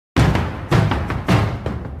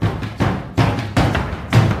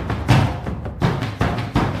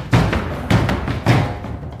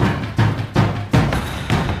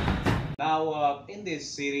Now, in this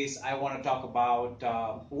series, I want to talk about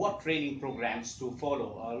what training programs to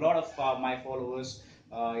follow. A lot of my followers,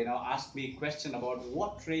 ask me question about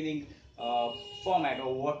what training format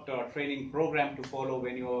or what training program to follow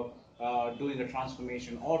when you're doing a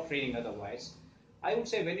transformation or training otherwise. I would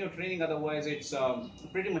say when you're training otherwise, it's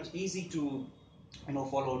pretty much easy to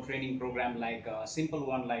follow a training program like a simple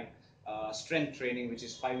one like strength training, which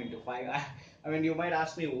is 5 into 5. I mean, you might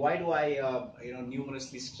ask me, why do I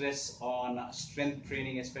numerously stress on strength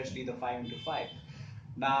training, especially the 5 into 5?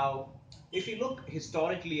 Now, if you look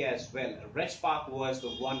historically as well, Reg Park was the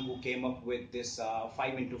one who came up with this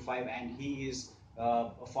 5 into 5, and he is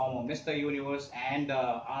a former Mr. Universe and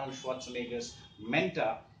Arnold Schwarzenegger's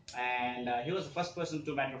mentor, and he was the first person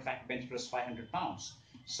to, matter of fact, bench press 500 pounds.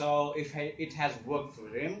 So if it has worked for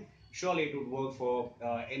him, surely it would work for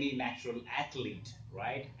any natural athlete,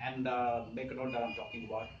 right? And make a note that I'm talking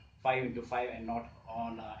about 5 into 5 and not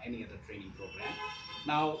on any other training program.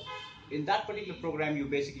 Now, in that particular program, you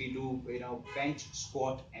basically do bench,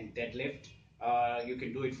 squat, and deadlift. You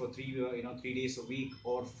can do it for 3 days a week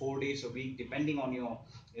or 4 days a week, depending on your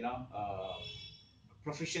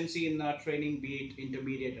proficiency in training, be it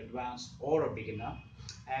intermediate, advanced, or a beginner.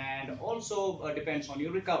 And also depends on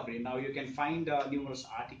your recovery. Now, you can find numerous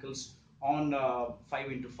articles on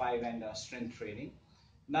 5 into 5 and strength training.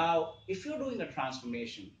 Now, if you're doing a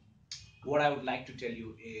transformation, what I would like to tell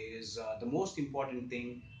you is the most important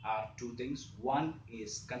thing are two things. One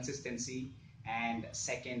is consistency, and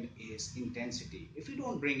second is intensity. If you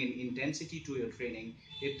don't bring in intensity to your training,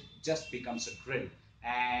 it just becomes a drill.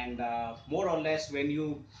 And more or less, when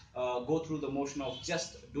you go through the motion of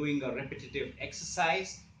just doing a repetitive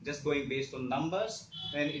exercise, just going based on numbers,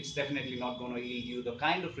 then it's definitely not going to yield you the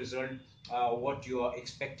kind of result what you are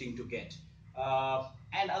expecting to get.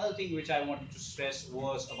 And other thing which I wanted to stress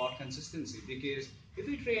was about consistency, because if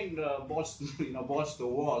you train balls, balls to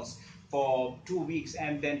walls for 2 weeks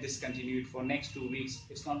and then discontinue it for next 2 weeks,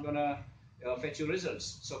 it's not gonna fetch you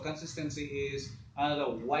results. So consistency is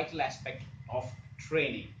another vital aspect of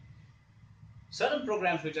training. Certain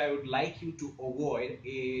programs which I would like you to avoid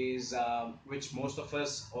is which most of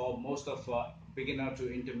us or most of beginner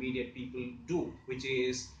to intermediate people do, which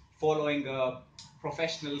is following a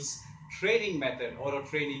professional's training method or a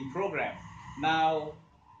training program. Now,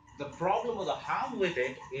 the problem or the harm with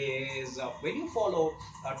it is when you follow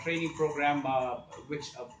a training program which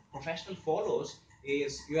a professional follows,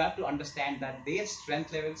 is you have to understand that their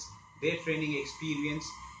strength levels, their training experience,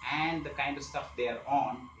 and the kind of stuff they are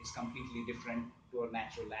on is completely different to a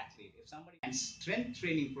natural athlete. If somebody and strength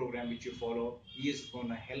training program which you follow is going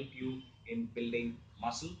to help you in building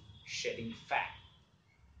muscle, shedding fat.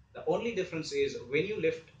 The only difference is when you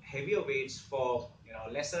lift heavier weights for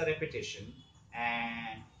lesser repetition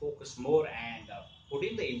and focus more and put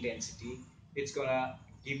in the intensity, it's gonna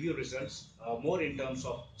give you results more in terms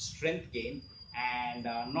of strength gain and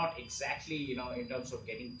not exactly in terms of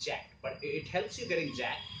getting jacked, but it helps you getting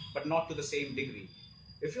jacked, but not to the same degree.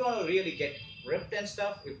 If you want to really get ripped and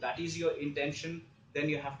stuff, if that is your intention, then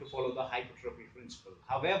you have to follow the hypertrophy principle.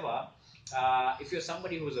 However, if you're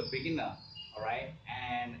somebody who's a beginner, all right,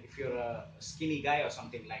 and if you're a skinny guy or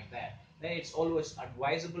something like that, then it's always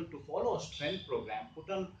advisable to follow a strength program, put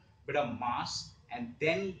on a bit of mass, and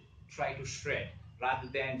then try to shred, rather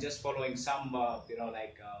than just following some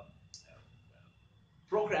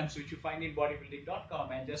programs which you find in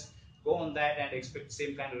bodybuilding.com and just go on that and expect the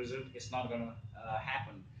same kind of result. It's not going to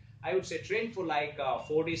happen. I would say train for like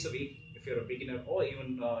 4 days a week if you're a beginner, or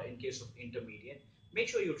even in case of intermediate. Make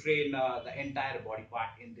sure you train the entire body part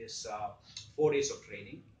in this 4 days of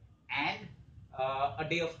training, and a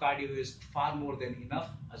day of cardio is far more than enough,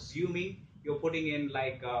 assuming you're putting in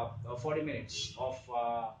like 40 minutes of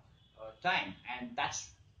time, and that's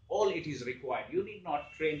all it is required. You need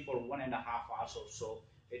not train for 1.5 hours or so.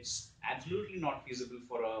 It's absolutely not feasible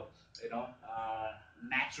for a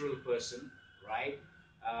natural person, right?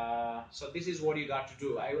 So this is what you got to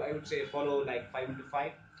do. I would say follow like 5 into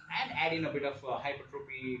 5 and add in a bit of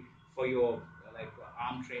hypertrophy for your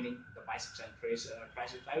arm training, the biceps and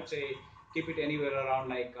triceps. I would say keep it anywhere around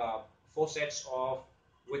like 4 sets of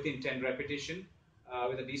within 10 repetition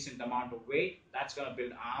with a decent amount of weight. That's going to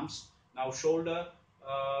build arms. Now shoulder,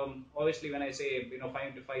 obviously when I say 5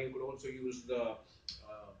 into 5, you could also use the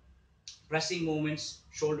pressing movements,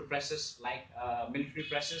 shoulder presses like military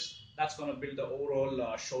presses. That's going to build the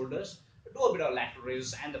overall shoulders. Do a bit of lateral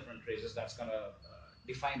raises and the front raises. That's going to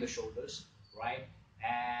define the shoulders, right?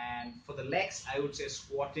 And for the legs, I would say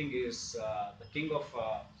squatting is the king of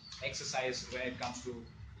exercise when it comes to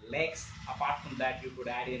legs. Apart from that, you could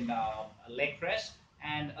add in a leg press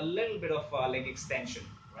and a little bit of leg extension,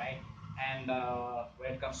 right? And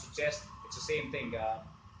when it comes to chest, it's the same thing.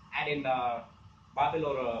 Add in barbell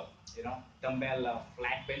or dumbbell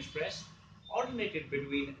flat bench press. Alternate it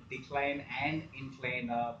between decline and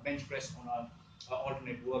incline bench press on a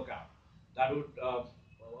alternate workout. That would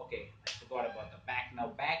okay. I forgot about the back. Now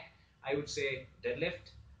back, I would say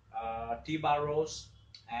deadlift, T-bar rows,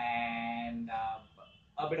 and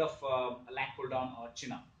a bit of lat pull down or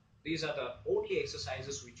chin up. These are the only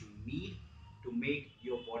exercises which you need to make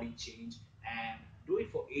your body change, and do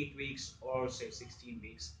it for 8 weeks or say 16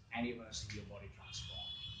 weeks, and you're going to see your body transform.